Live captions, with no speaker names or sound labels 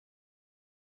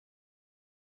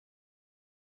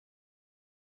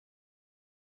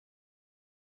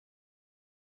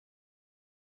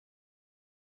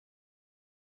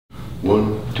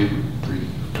1, 2, 3,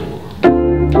 4.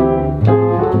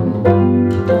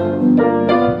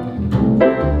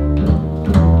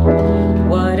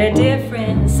 What a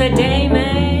difference a day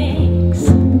makes.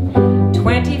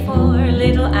 24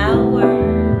 little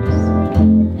hours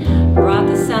brought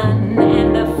the sun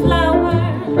and the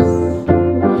flowers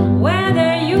where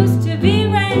there used to be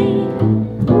rain.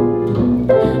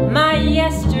 My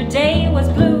yesterday was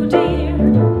blue, dear.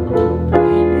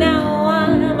 Now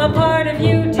I'm a part of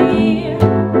you, dear.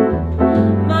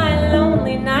 My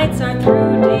lonely nights are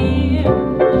through, dear,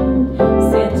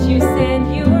 since you said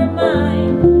you were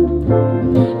mine.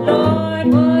 Lord,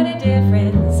 what a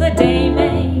difference a day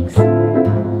makes.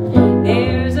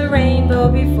 There's a rainbow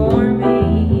before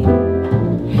me.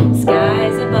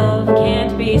 Skies above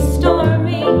can't be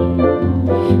stormy.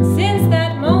 Since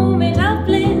that moment of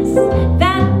bliss,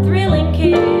 that thrilling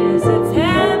kiss, it's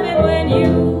heaven when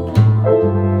you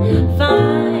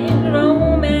find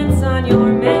romance on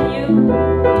your menu.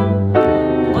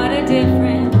 What a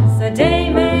difference a day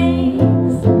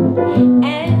makes,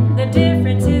 and the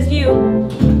difference is you.